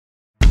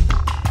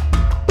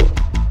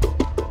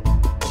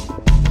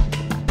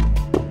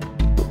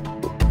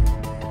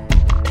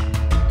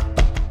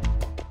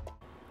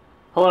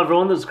Hello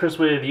everyone, this is Chris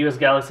with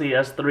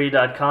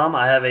usgalaxys3.com.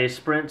 I have a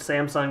Sprint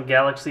Samsung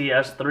Galaxy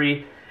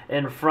S3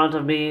 in front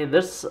of me.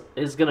 This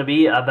is going to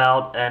be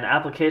about an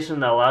application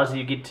that allows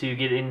you to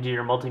get into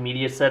your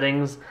multimedia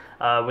settings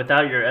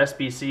without your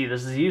SBC.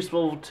 This is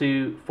useful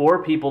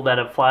for people that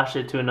have flashed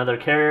it to another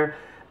carrier,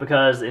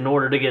 because in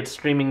order to get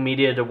streaming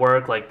media to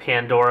work, like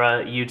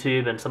Pandora,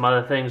 YouTube, and some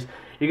other things,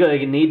 you're going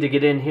to need to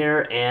get in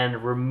here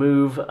and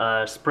remove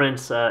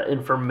Sprint's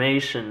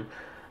information.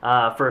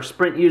 For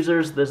Sprint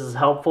users, this is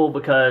helpful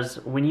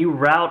because when you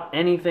route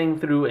anything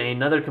through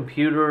another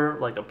computer,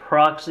 like a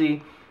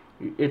proxy,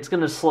 it's going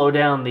to slow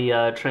down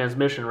the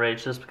transmission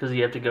rates just because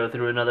you have to go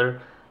through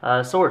another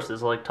source.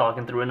 It's like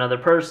talking through another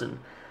person.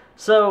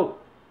 So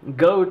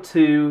go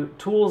to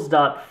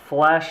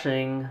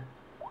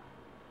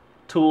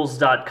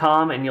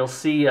tools.flashingtools.com and you'll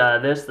see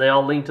this. They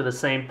all link to the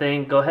same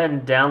thing. Go ahead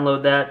and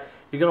download that.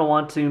 You're going to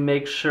want to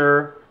make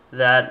sure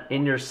that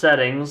in your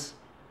settings,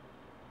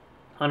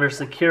 under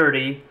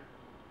security,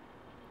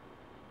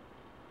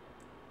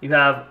 you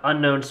have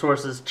unknown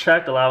sources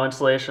checked. Allow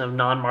installation of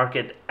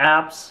non-market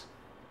apps.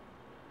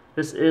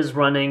 This is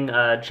running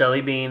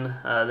Jelly Bean.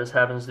 This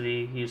happens to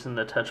be using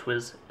the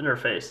TouchWiz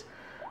interface.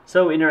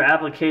 So in your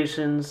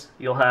applications,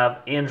 you'll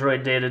have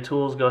Android Data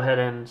Tools. Go ahead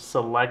and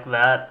select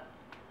that.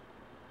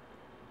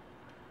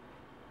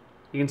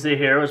 You can see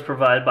here it was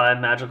provided by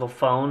Magical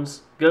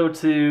Phones. Go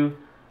to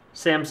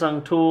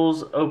Samsung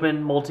Tools,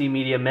 open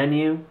Multimedia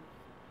menu,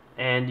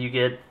 and you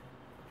get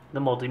the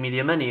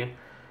multimedia menu.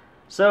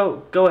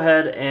 So go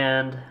ahead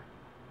and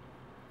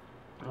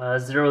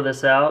zero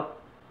this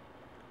out.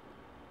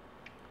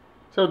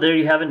 So there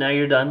you have it. Now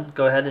you're done.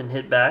 Go ahead and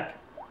hit back.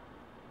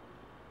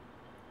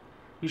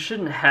 You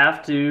shouldn't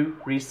have to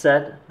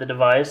reset the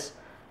device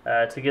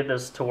to get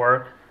this to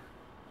work,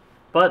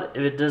 but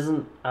if it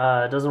doesn't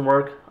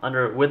work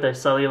with a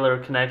cellular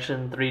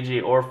connection,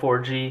 3G or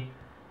 4G,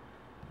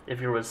 if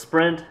you're with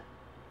Sprint,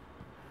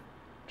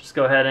 just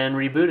go ahead and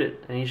reboot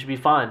it and you should be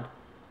fine.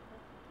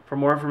 For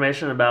more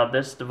information about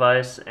this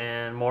device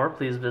and more,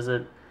 please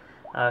visit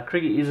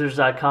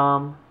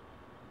cricutusers.com,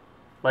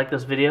 like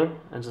this video,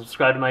 and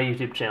subscribe to my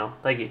YouTube channel.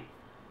 Thank you.